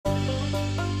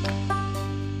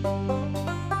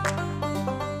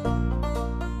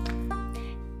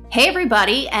Hey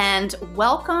everybody, and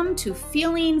welcome to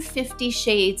Feeling 50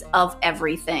 Shades of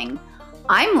Everything.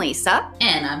 I'm Lisa.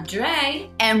 And I'm Dre.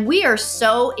 And we are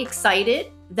so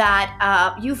excited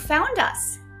that you found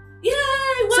us. Yay,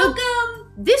 welcome! So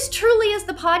this truly is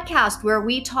the podcast where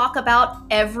we talk about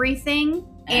everything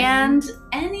and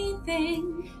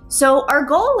anything. So our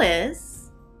goal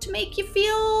is to make you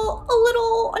feel a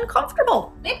little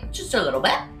uncomfortable. Maybe just a little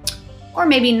bit. Or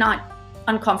maybe not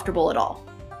uncomfortable at all.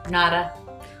 Nada.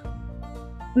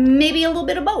 Maybe a little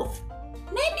bit of both.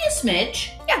 Maybe a smidge.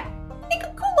 Yeah, I think a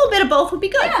little bit of both would be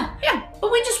good. Yeah. But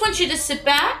we just want you to sit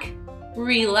back,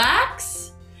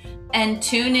 relax, and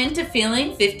tune in to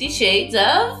Feeling 50 Shades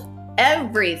of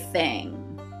Everything.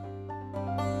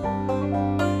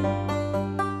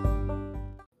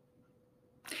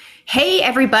 Hey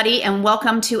everybody, and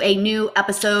welcome to a new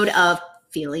episode of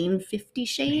Feeling 50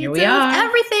 Shades Here we of are.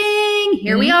 Everything.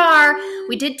 Here we are.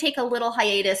 We did take a little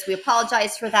hiatus. We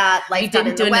apologize for that. Life We got in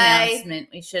didn't do the an way. announcement.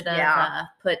 We should have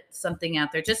put something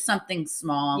out there, just something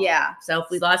small. Yeah. So if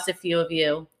we lost a few of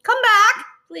you, Come back.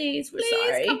 please, we're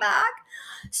Please sorry. come back.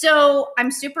 So I'm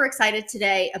super excited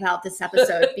today about this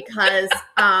episode because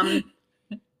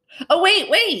Oh, wait.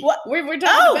 What? We're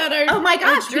talking about our oh my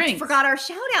gosh, our we drinks. forgot our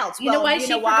shout outs. You know why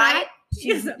she forgot?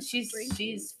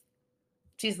 Because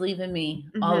She's leaving me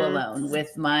all Mhm. alone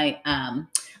with my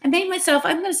I made myself,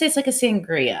 I'm gonna say it's like a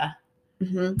sangria.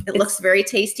 It looks very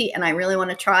tasty and I really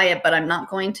want to try it, but I'm not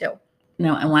going to.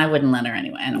 No, and I wouldn't let her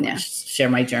anyway. I don't Yeah. want to share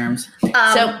my germs.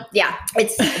 Yeah.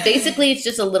 It's basically it's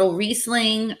just a little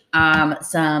Riesling,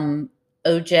 some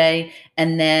OJ,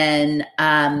 and then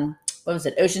what was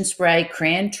it? Ocean Spray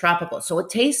Cran Tropical. So it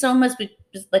tastes almost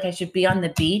like I should be on the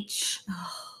beach,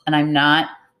 and I'm not.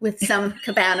 With some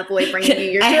Cabana boy bringing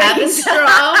you your I have a drinks. straw.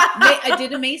 I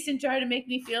did a mason jar to make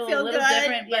me feel a little good?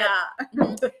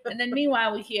 different. But, and then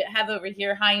meanwhile, we have over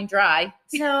here high and dry.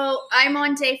 So I'm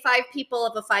on day 5, people,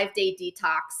 of a 5-day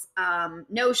detox.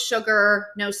 No sugar,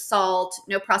 no salt,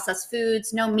 no processed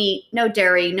foods, no meat, no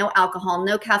dairy, no alcohol,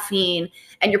 no caffeine.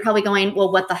 And you're probably going,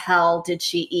 well, what the hell did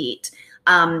she eat?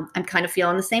 I'm kind of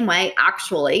feeling the same way,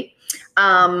 actually.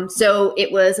 So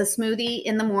it was a smoothie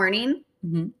in the morning.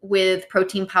 Mm-hmm. With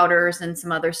protein powders and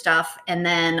some other stuff, and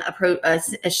then a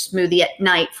smoothie at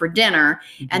night for dinner,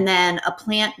 and then a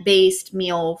plant-based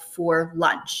meal for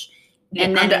lunch. Yeah,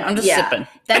 And then I'm just sipping.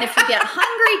 Then if you get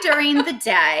hungry during the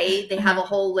day, they have a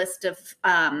whole list of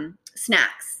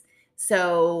snacks.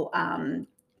 So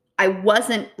I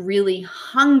wasn't really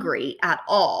hungry at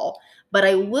all. But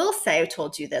I will say, I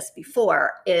told you this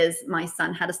before, is my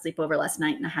son had a sleepover last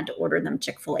night and I had to order them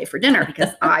Chick-fil-A for dinner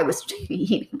because I was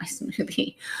eating my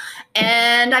smoothie.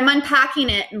 And I'm unpacking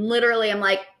it and literally I'm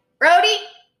like, Brody,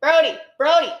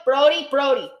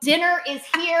 dinner is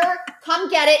here. Come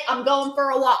get it. I'm going for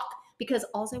a walk. Because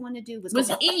all I wanted to do was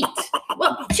Eat.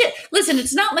 Well, shit. Listen,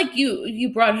 it's not like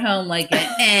you brought home like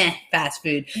fast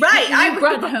food. Right. I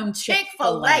brought home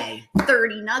Chick-fil-A.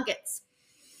 30 nuggets.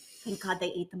 Thank God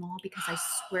they ate them all because I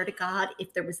swear to God,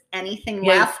 if there was anything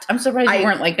left. I'm surprised you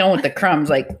weren't like going with the crumbs,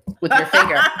 like with your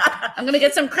finger. I'm going to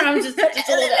get some crumbs. Just a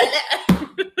little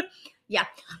bit. Yeah.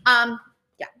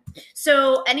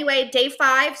 So anyway, day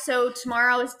 5. So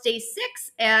tomorrow is day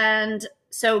 6. And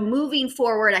so moving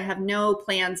forward, I have no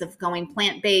plans of going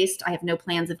plant-based. I have no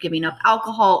plans of giving up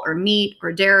alcohol or meat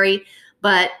or dairy.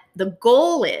 But the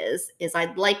goal is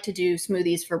I'd like to do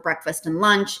smoothies for breakfast and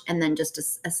lunch and then just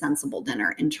a sensible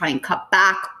dinner and try and cut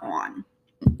back on.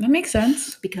 That makes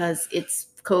sense. Because it's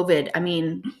COVID. I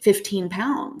mean, 15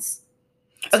 pounds.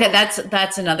 Okay,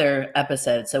 that's another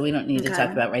episode, so we don't need to talk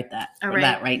about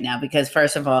that right now. Because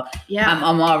first of all,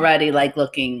 I'm already like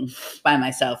looking by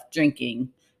myself drinking,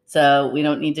 so we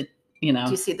don't need to. Do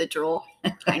you see the drool?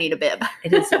 I need a bib.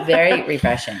 It is very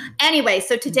refreshing. Anyway,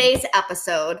 so today's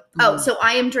episode. So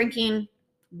I am drinking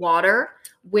water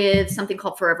with something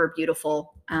called Forever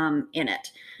Beautiful in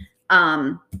it.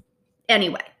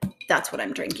 Anyway, that's what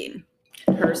I'm drinking.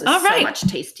 Hers is so much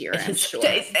tastier, I'm sure.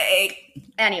 Tasty.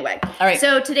 Anyway, all right.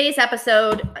 So today's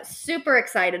episode, super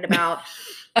excited about.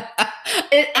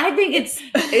 I think it's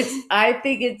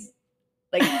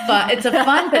like fun. It's a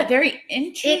fun but very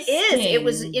interesting. It is. It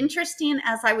was interesting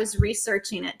as I was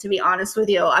researching it, to be honest with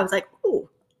you. I was like, ooh,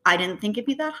 I didn't think it'd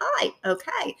be that high.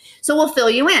 Okay. So we'll fill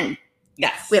you in.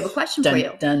 Yes. We have a question for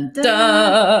you. Dun,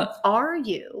 dun. Are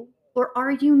you or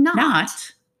are you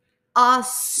not a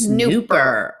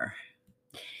snooper?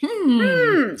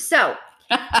 So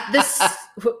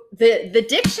the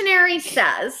dictionary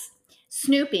says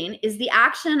snooping is the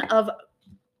action of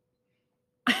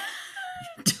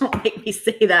don't make me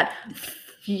say that.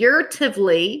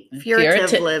 furtively,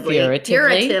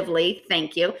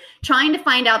 thank you, trying to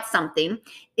find out something,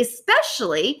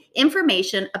 especially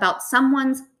information about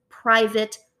someone's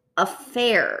private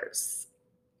affairs.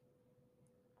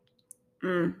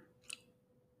 It's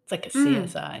like a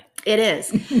CSI. It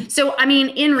is. So, I mean,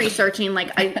 in researching,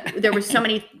 like there were so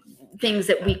many things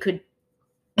that we could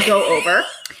go over,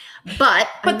 but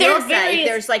there are various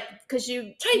there's like, because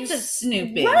types of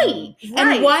snooping, right?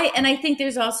 And why? And I think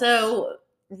there's also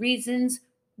reasons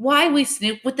why we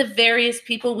snoop with the various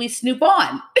people we snoop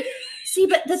on. See,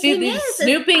 but the thing is,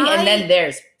 snooping, and then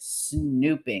there's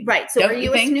snooping. Right. So, are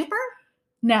you a snooper?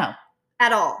 No,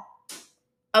 at all.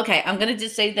 Okay, I'm gonna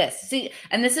just say this. See,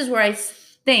 and this is where I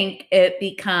think it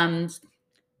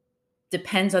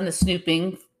depends on the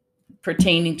snooping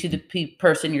pertaining to the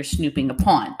person you're snooping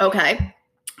upon. Okay.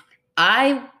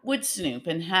 I would snoop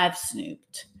and have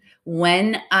snooped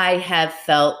when I have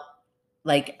felt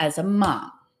like, as a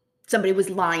mom, somebody was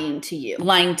lying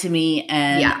to me,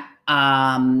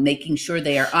 and making sure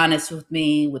they are honest with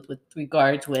me with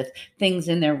regards with things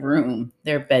in their room,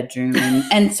 their bedroom,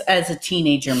 and as a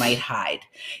teenager might hide,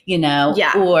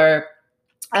 or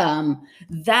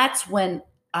that's when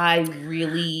I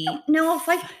really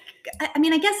I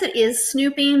mean, I guess it is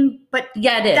snooping, but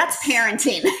yeah, it is. That's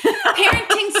parenting.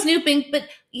 Snooping, but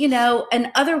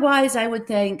and otherwise I would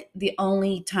think the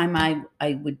only time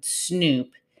I would snoop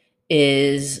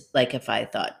is like if I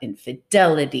thought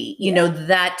infidelity,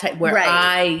 that type where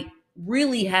I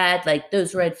really had like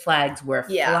those red flags were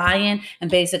flying,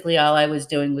 and basically all I was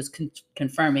doing was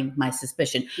confirming my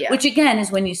suspicion, which again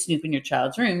is when you snoop in your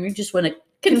child's room, you just want to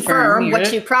confirm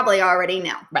what you probably already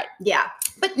know. Right. Yeah.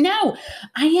 But no,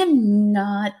 I am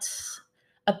not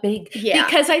a big,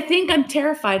 because I think I'm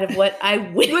terrified of what I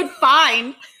would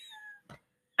find.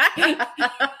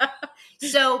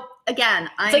 So again,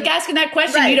 it's like asking that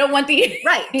question. You don't want the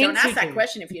Don't ask that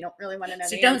question if you don't really want to know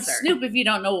the don't answer. Snoop if you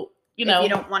don't know. If you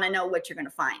don't want to know what you're going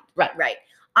to find. Right.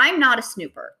 I'm not a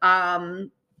snooper.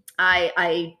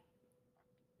 I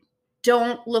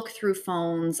don't look through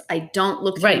phones. I don't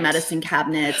look through medicine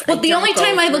cabinets. Well, the only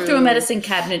time I look through a medicine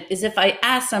cabinet is if I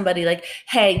ask somebody like,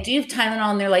 hey, do you have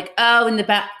Tylenol? And they're like, oh, in the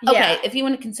back. Okay, if you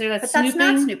want to consider that snooping. But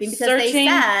that's not snooping because they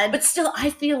said. But still, I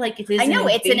feel like it is. I know,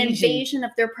 it's an invasion of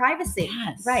their privacy.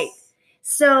 Yes. Right.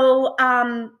 So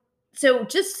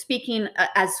just speaking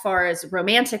as far as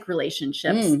romantic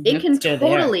relationships, it can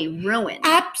totally ruin.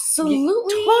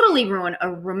 Absolutely. Totally ruin a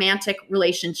romantic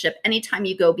relationship anytime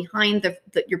you go behind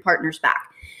your partner's back,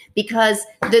 because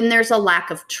then there's a lack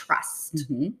of trust.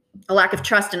 A lack of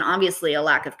trust, and obviously a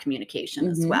lack of communication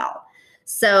as well.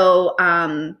 So,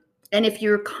 and if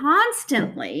you're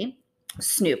constantly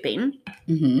snooping,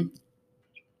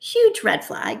 huge red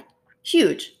flag,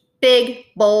 huge. Big,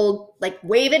 bold, like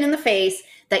wave it in the face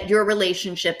that your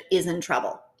relationship is in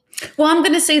trouble. Well, I'm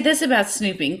going to say this about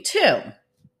snooping too.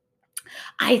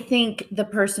 I think the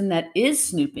person that is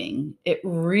snooping, it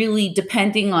really,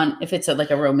 depending on if it's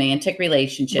like a romantic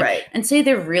relationship, and say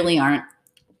there really aren't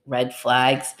red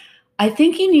flags, I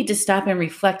think you need to stop and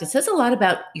reflect. It says a lot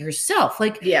about yourself.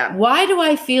 Like, why do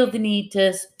I feel the need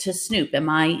to snoop? Am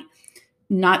I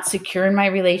not secure in my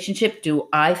relationship? Do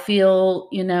I feel,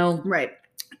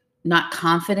 not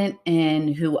confident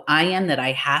in who I am that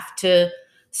I have to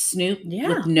snoop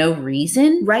with no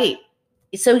reason? Right.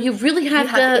 So you really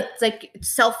have to. It's like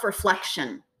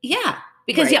self-reflection. Yeah.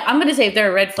 Because I'm going to say if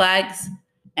there are red flags,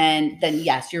 and then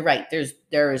yes, you're right.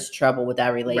 There is trouble with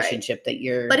that relationship that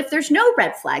you're. But if there's no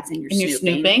red flags and you're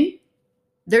snooping,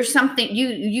 there's something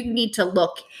you need to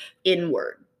look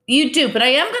inward. You do, but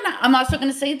I'm also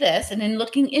gonna say this, and in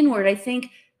looking inward, I think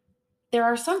there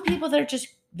are some people that are just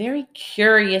very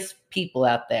curious people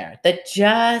out there that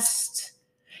just,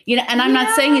 and I'm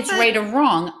not saying it's right or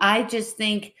wrong. I just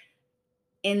think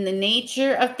in the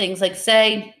nature of things, like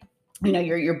say,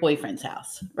 you're at your boyfriend's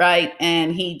house, right?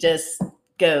 And he just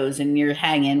goes and you're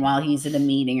hanging while he's at a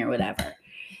meeting or whatever.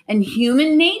 And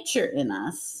human nature in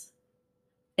us,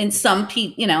 and some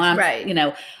people,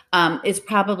 is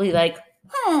probably like,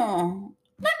 oh,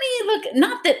 let me look.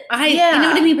 Not that you know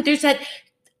what I mean, but there's that.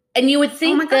 And you would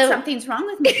think, oh my God, something's wrong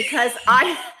with me, because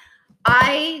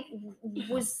I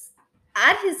was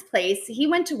at his place. He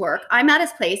went to work. I'm at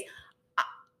his place.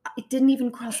 It didn't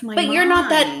even cross my mind. But you're not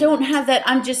that. Don't have that.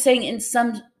 I'm just saying, in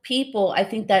some people, I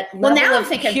think that level of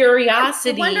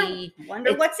curiosity.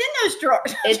 Wonder what's in those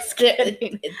drawers.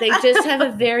 They just have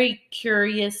a very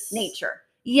curious nature.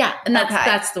 Yeah, and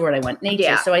that's the word I want, nature.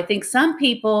 Yeah. So I think some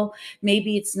people,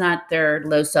 maybe it's not their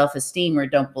low self-esteem or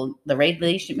don't believe the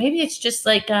regulation. Maybe it's just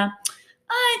like, I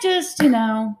just,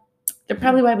 They're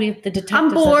probably why we have the detectives.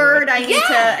 I'm bored. I need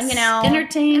Yes! to,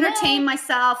 entertain it.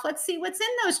 myself. Let's see what's in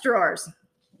those drawers.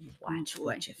 Watch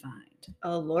what you find.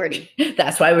 Oh, Lordy.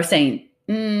 That's why we're saying,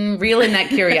 reel in that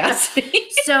curiosity.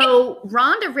 So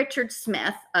Rhonda Richard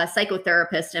Smith, a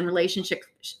psychotherapist and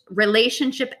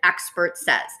relationship expert,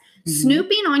 says,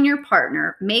 snooping on your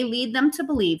partner may lead them to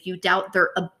believe you doubt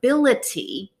their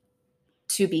ability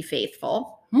to be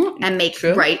faithful and make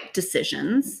right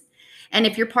decisions. And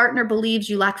if your partner believes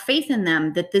you lack faith in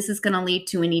them, that this is going to lead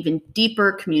to an even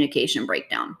deeper communication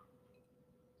breakdown.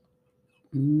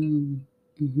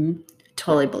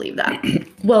 Totally believe that.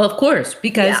 Well, of course,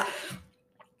 because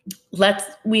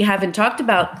we haven't talked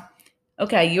about,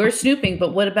 okay, you're snooping,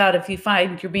 but what about if you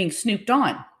find you're being snooped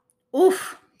on?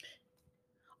 Oof.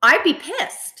 I'd be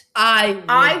pissed.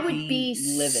 I would be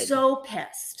livid. so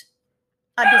pissed.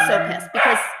 I'd be so pissed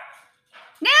because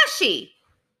Nashi.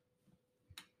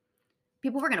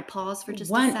 People, we're going to pause for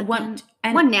just a second. One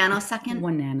nanosecond.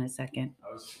 1 nanosecond.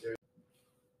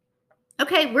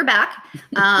 Okay, we're back.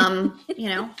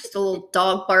 Just a little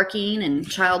dog barking and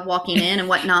child walking in and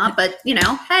whatnot. But,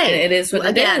 hey. It is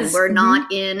what it is. We're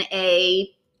not in a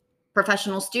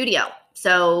professional studio.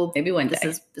 So maybe one day.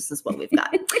 This is what we've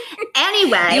got.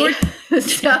 Anyway,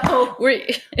 so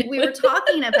we were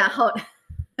talking about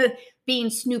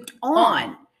being snooped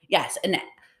on. Yes.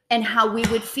 And how we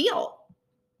would feel.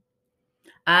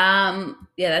 Yeah,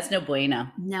 that's no bueno.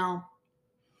 No.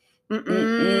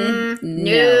 No.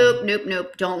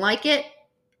 Nope. Don't like it.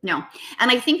 No. And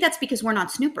I think that's because we're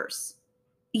not snoopers.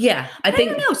 Yeah. I think.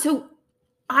 I don't know. So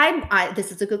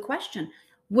this is a good question.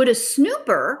 Would a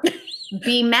snooper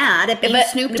be mad at being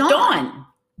snooped on?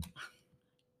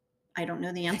 I don't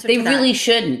know the answer to that. They really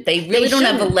shouldn't. They really don't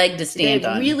have a leg to stand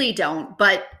on. They really don't.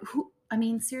 But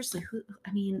seriously,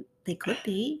 they could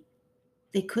be.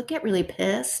 They could get really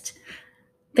pissed.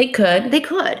 They could.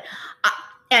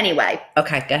 Anyway.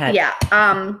 Okay, go ahead. Yeah.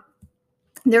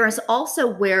 There is also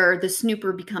where the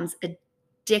snooper becomes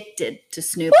addicted to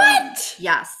snooping. What?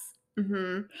 Yes.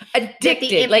 Mm-hmm.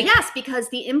 Addicted. Yes, because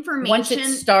the information once it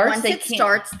starts,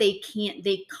 they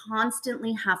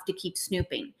constantly have to keep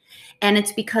snooping. And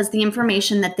it's because the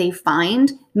information that they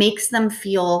find makes them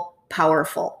feel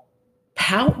powerful.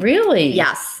 Really?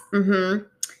 Yes. Mm-hmm.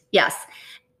 Yes.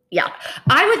 Yeah.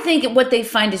 I would think what they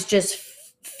find is just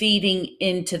feeding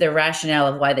into the rationale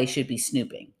of why they should be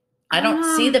snooping. I don't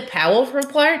see the powerful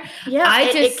part. Yeah,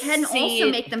 it can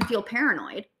also make them feel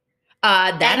paranoid.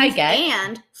 I get.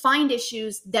 And find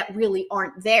issues that really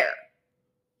aren't there.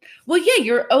 Well, yeah,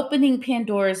 you're opening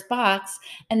Pandora's box,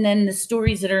 and then the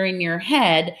stories that are in your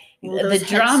head, the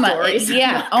drama. Stories.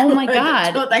 Yeah. Oh my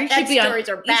God. The head stories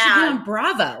are bad. You should be on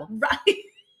Bravo. Right.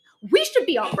 We should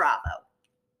be on Bravo.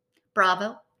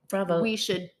 Bravo. We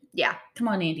should. Yeah. Come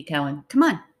on, Andy Cohen. Come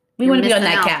on. We want to be on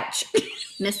that couch.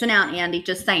 Missing out, Andy.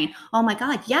 Just saying. Oh my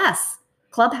God. Yes.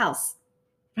 Clubhouse.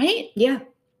 Right? Yeah.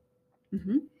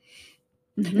 Mm-hmm.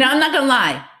 Mm-hmm. Now, I'm not going to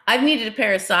lie. I've needed a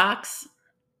pair of socks.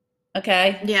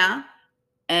 Okay. Yeah.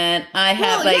 And I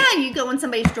have you go in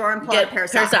somebody's drawer and pull out a pair of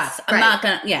socks. Right. I'm not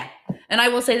going to, And I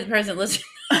will say to the person, listen,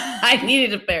 I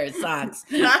needed a pair of socks.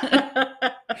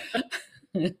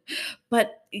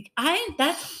 But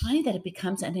that's funny that it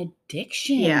becomes an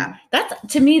addiction. Yeah.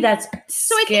 To me, that's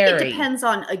so scary. I think it depends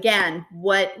on, again,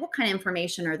 what kind of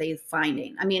information are they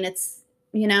finding? I mean, it's,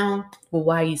 Well,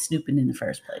 why are you snooping in the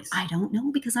first place? I don't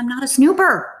know, because I'm not a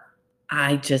snooper.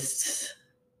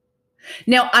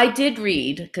 Now I did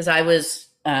read, because I was,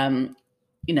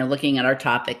 looking at our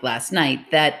topic last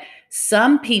night, that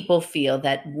some people feel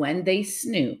that when they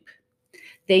snoop,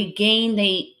 they gain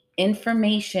the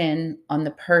information on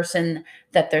the person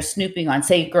that they're snooping on,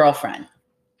 say girlfriend,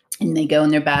 and they go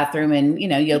in their bathroom and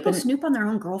People snoop on their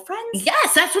own girlfriends?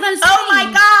 Yes, that's what I'm saying. Oh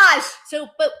my gosh. So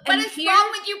what is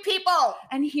wrong with you people?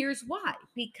 And here's why.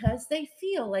 Because they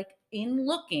feel like in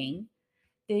looking,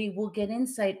 they will get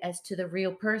insight as to the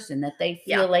real person, that they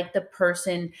feel like the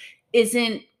person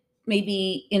isn't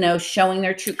maybe, showing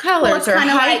their true colors or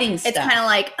hiding stuff. It's kind of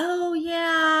like, oh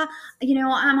yeah,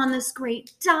 I'm on this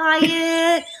great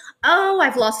diet. Oh,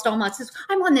 I've lost all my.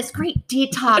 I'm on this great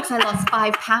detox. I lost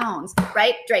 5 pounds.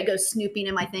 Right? Dre goes snooping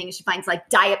in my thing. She finds like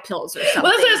diet pills or something.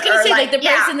 Well, that's what I was going to say. Like the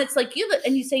person that's like, you look,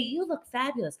 and you say, you look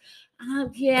fabulous.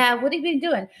 Oh yeah. What have you been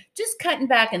doing? Just cutting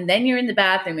back. And then you're in the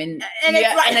bathroom and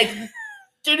it's like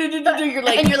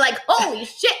you're like, holy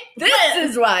shit. This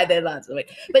is why they lost weight.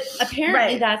 But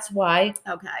apparently that's why.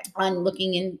 Okay. I'm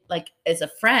looking in like as a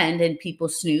friend and people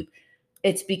snoop.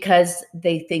 It's because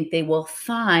they think they will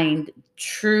find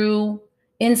true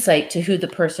insight to who the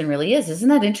person really is. Isn't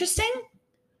that interesting?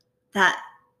 That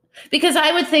Because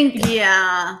I would think,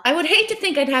 Yeah. I would hate to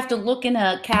think I'd have to look in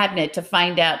a cabinet to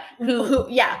find out who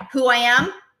Who I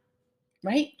am.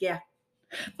 right? Yeah.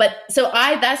 But so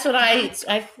that's what I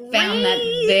found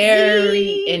that very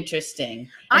Crazy. interesting.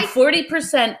 And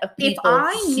 40% of If people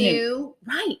I snoop. knew,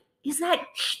 right, is that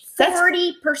That's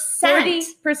 40%?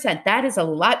 40%. That is a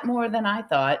lot more than I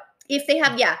thought. If they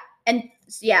have, and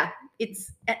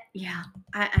it's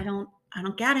I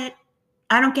don't get it.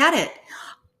 I don't get it.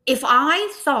 If I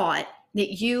thought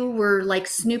that you were like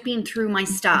snooping through my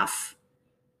stuff,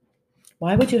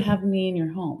 Why would you have me in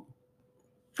your home?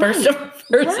 Right,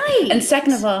 right. And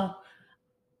second of all,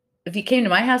 if you came to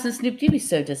my house and snooped, you'd be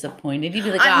so disappointed. You'd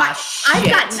be like, I've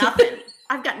got nothing.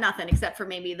 I've got nothing except for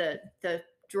maybe the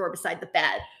drawer beside the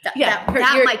bed. That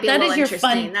might be a little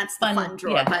interesting. That's the fun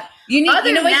drawer. Yeah. But you other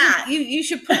know than what? that- You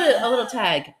should put a little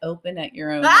tag, open at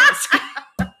your own risk.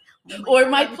 Or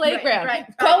my playground. Right.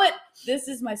 Call it, this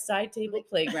is my side table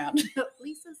playground.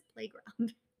 Lisa's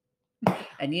playground.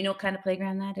 And you know what kind of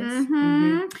playground that is?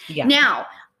 Mhm. Yeah. Now,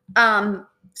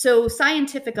 so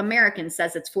Scientific American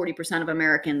says it's 40% of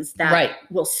Americans that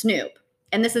will snoop.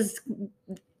 And this is,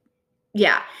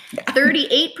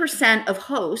 38% of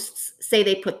hosts say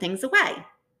they put things away.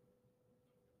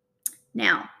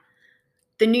 Now,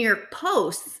 the New York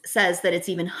Post says that it's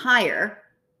even higher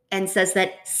and says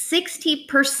that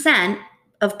 60%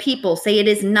 of people say it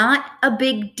is not a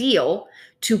big deal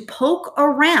to poke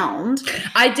around.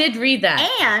 I did read that.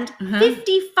 And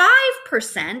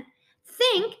 55%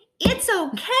 think it's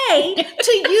okay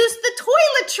to use the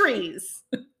toiletries.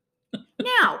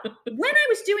 Now, when I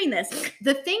was doing this,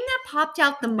 the thing that popped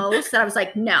out the most that I was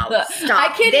like, no, stop. I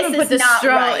can't even put the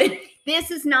straw right.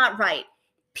 This is not right.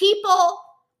 People,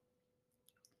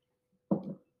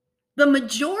 the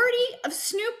majority of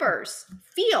snoopers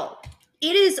feel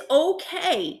it is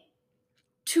okay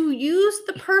to use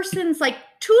the person's like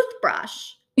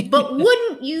toothbrush, but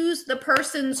wouldn't use the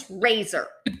person's razor.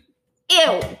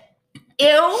 Ew.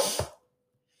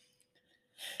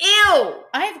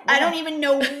 I don't even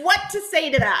know what to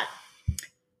say to that.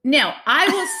 Now, I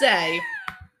will say,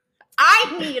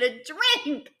 I need a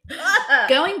drink.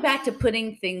 going back to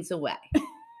putting things away,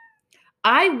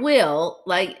 I will,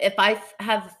 like, if I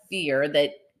have fear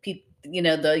that the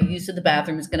use of the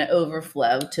bathroom is going to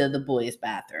overflow to the boys'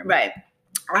 bathroom. Right.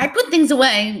 I put things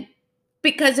away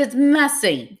because it's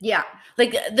messy. Yeah.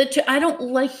 Like I don't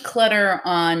like clutter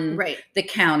on the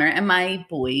counter, and my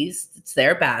boys, it's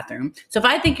their bathroom. So if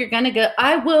I think you're going to go,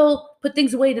 I will put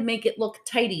things away to make it look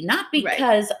tidy, not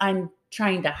because I'm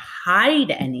trying to hide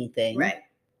anything. Right.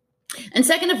 And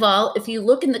second of all, if you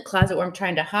look in the closet where I'm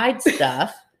trying to hide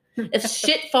stuff, if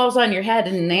shit falls on your head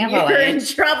in an avalanche, you're in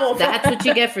trouble. That's what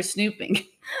you get for snooping.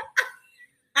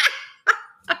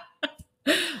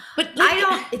 But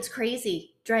it's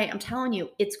crazy. Dre, I'm telling you,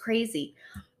 it's crazy.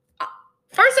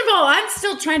 First of all, I'm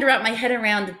still trying to wrap my head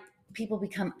around people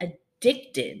become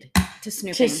addicted to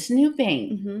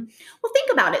snooping. Mm-hmm. Well,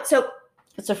 think about it. So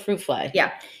it's a fruit fly.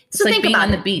 Yeah. It's so like think being about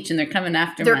on the beach and they're coming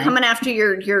after They're coming after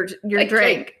your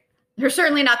drink. They're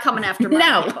certainly not coming after my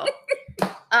No.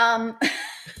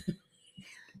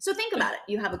 So think about it.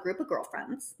 You have a group of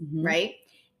girlfriends, right?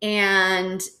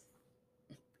 And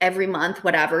every month,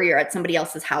 whatever, you're at somebody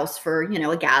else's house for,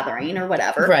 a gathering or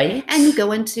whatever. Right. And you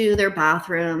go into their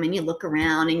bathroom and you look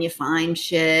around and you find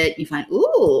shit. You find,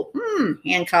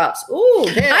 handcuffs. Ooh,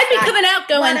 this. I'd be coming out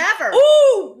going, whatever.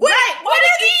 Ooh, what What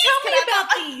did you these? tell Can me I about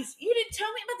these? You didn't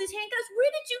tell me about these handcuffs.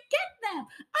 Where did you get them?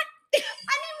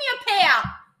 I need me a pair.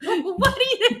 What do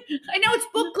you? I know it's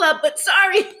book club, but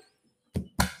sorry.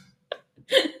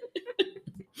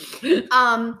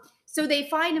 So they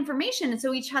find information, and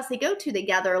so each house they go to, they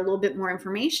gather a little bit more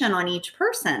information on each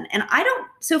person. And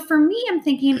so for me, I'm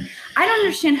thinking, I don't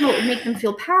understand how it would make them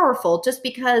feel powerful, just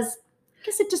because I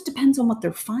guess it just depends on what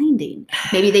they're finding.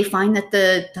 Maybe they find that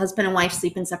the husband and wife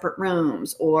sleep in separate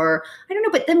rooms, or I don't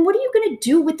know, but then what are you going to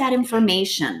do with that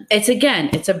information? It's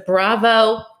a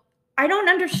Bravo. I don't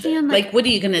understand. Like what are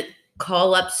you going to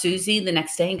call up Susie the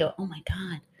next day and go, oh my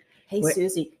God. Hey,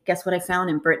 Susie, guess what I found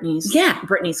in Brittany's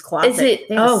closet? Is it?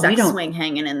 They have a sex swing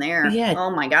hanging in there. Yeah. Oh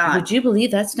my God. Would you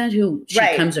believe that's not who she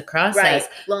comes across as?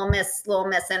 Little miss,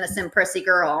 innocent, prissy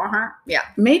girl. Yeah.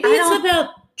 Maybe it's about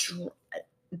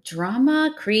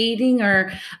drama creating, or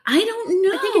I don't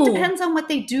know. I think it depends on what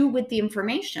they do with the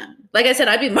information. Like I said,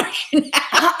 I'd be marking out.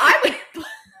 I would.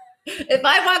 If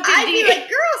I walked in, I'd be like,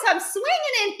 girls, I'm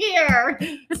swinging in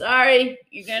here. Sorry,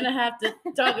 you're gonna have to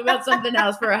talk about something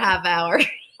else for a half hour.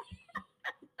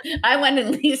 I went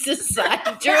in Lisa's side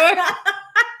drawer.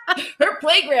 Her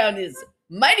playground is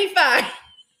mighty fine.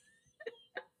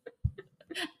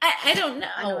 I don't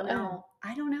know.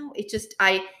 I don't know. It just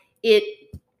it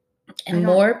And I don't-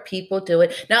 more people do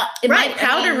it. Now, in my Right, I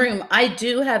powder mean- room, I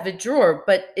do have a drawer,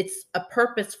 but it's a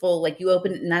purposeful, like you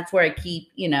open it and that's where I keep,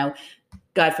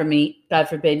 God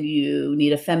forbid you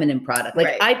need a feminine product. Like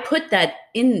Right. I put that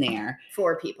in there.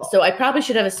 for people. So I probably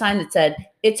should have a sign that said,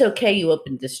 "It's okay, you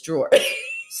opened this drawer."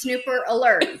 Snooper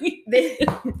alert. You didn't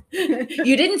snoop.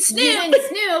 You didn't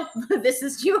snoop. This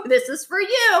is you. This is for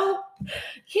you.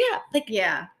 Yeah, like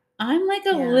Yeah. I'm like a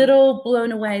Yeah. little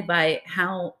blown away by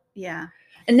how. Yeah.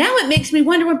 And now it makes me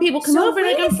wonder when people come So over and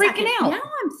wait I'm a freaking second. out. Now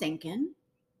I'm thinking,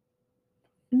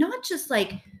 not just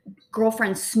like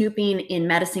girlfriends snooping in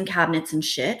medicine cabinets and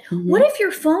shit. Mhm. What if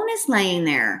your phone is laying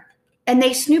there and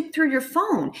they snoop through your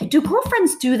phone? Do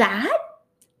girlfriends do that?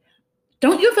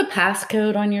 Don't you have a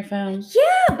passcode on your phone?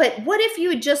 Yeah, but what if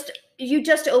you just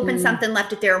opened Mm. something,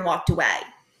 left it there, and walked away?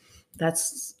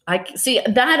 I see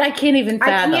that I can't even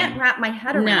fathom. I can't wrap my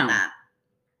head around No. that.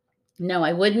 No,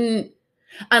 I wouldn't.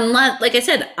 Unless, like I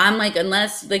said,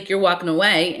 unless like you're walking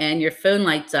away and your phone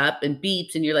lights up and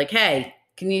beeps and you're like, "Hey,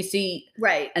 can you see?"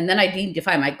 Right. And then I need to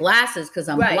find my glasses because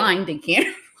I'm Right. blind and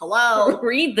can't Hello.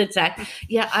 read the text.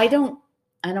 Yeah, I don't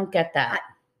get that.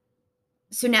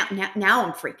 So now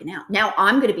I'm freaking out. Now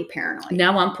I'm going to be paranoid.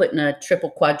 Now I'm putting a triple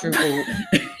quadruple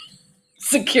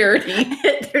security.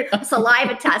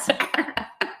 Saliva test.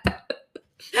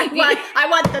 I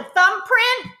want the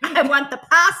thumbprint. I want the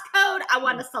passcode. I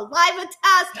want a saliva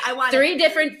test. I want 3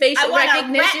 different I facial want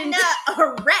recognitions. a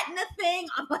retina thing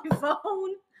on my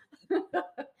phone.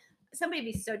 Somebody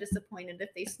would be so disappointed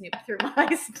if they snoop through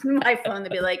my phone.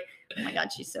 They'd be like, "Oh my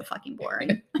god, she's so fucking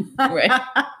boring." Right.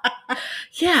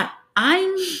 Yeah,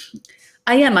 I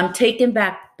am. I'm taken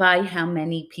back by how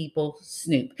many people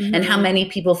snoop and how Mhm. many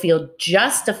people feel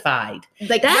justified.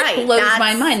 Like That right, blows my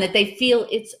that's- mind that they feel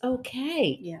it's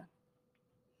okay. Yeah.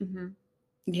 Mm-hmm.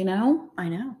 You know? I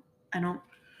know. I don't.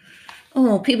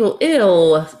 Oh, people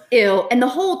ill. Ew. And the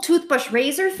whole toothbrush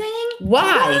razor thing.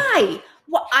 Why? Why?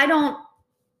 Well, I don't.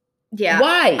 Yeah.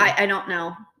 Why? I don't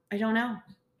know. I don't know.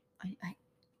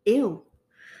 Ew.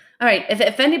 All right.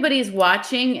 If anybody's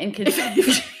watching and can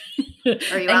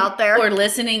Are you out there? or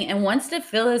listening and wants to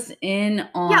fill us in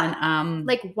on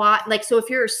Like why? Like, so if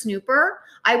you're a snooper,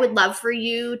 I would love for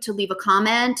you to leave a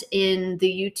comment in the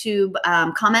YouTube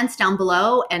comments down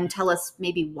below and tell us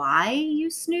maybe why you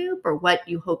snoop or what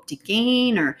you hope to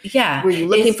gain, or yeah. were you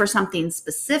looking Is- for something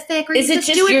specific, or Is you it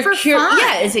just do it your for fun?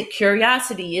 Yeah, is it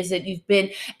curiosity? Is it you've been,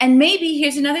 and maybe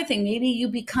here's another thing, maybe you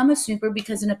become a snooper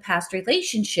because in a past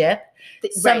relationship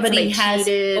somebody has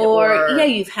cheated or yeah,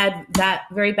 you've had that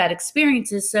very bad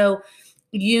experiences, so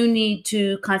you need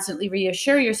to constantly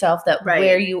reassure yourself that Right.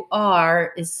 where you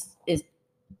are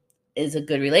is a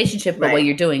good relationship, but what Right.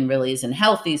 you're doing really isn't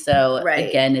healthy. So Right.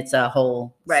 again, it's a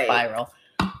whole Right. spiral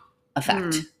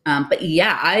effect. But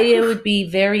yeah, I would be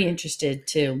very interested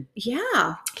to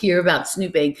Yeah. hear about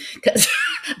snooping because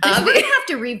We're gonna have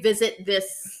to revisit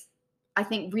this. I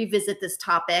think revisit this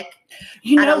topic.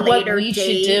 you at know a what later we should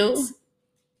date. do?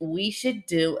 We should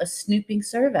do a snooping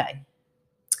survey.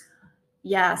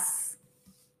 Yes.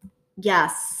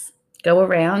 Yes. Go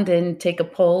around and take a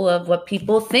poll of what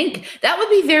people think. That would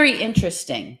be very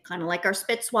interesting. Kind of like our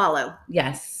spit swallow.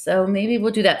 Yes. So maybe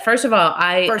we'll do that. First of all,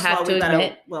 I First have of all, to we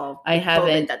admit, I with COVID,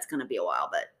 haven't- that's going to be a while,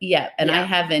 but yeah, and I Yeah.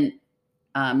 haven't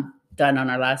done on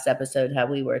our last episode how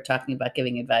we were talking about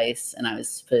giving advice and I was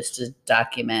supposed to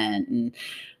document and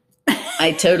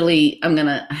I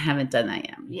haven't done that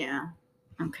yet. yeah.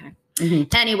 Okay.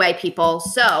 Mhm. Anyway, people,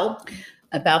 so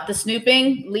About the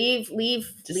snooping, leave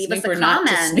To us snoop a or not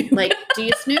to comment. snoop. Like, do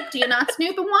you snoop? Do you not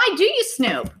snoop? And why do you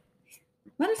snoop?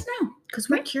 let us know. Because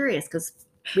we're curious. Because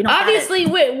we don't Obviously,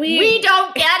 get it. We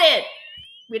don't get it.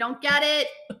 We don't get it.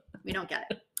 We don't get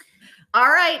it. All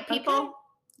right, people. Okay.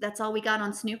 That's all we got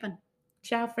on snooping.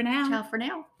 Ciao for now. Ciao for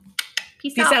now.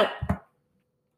 Peace Peace out. out.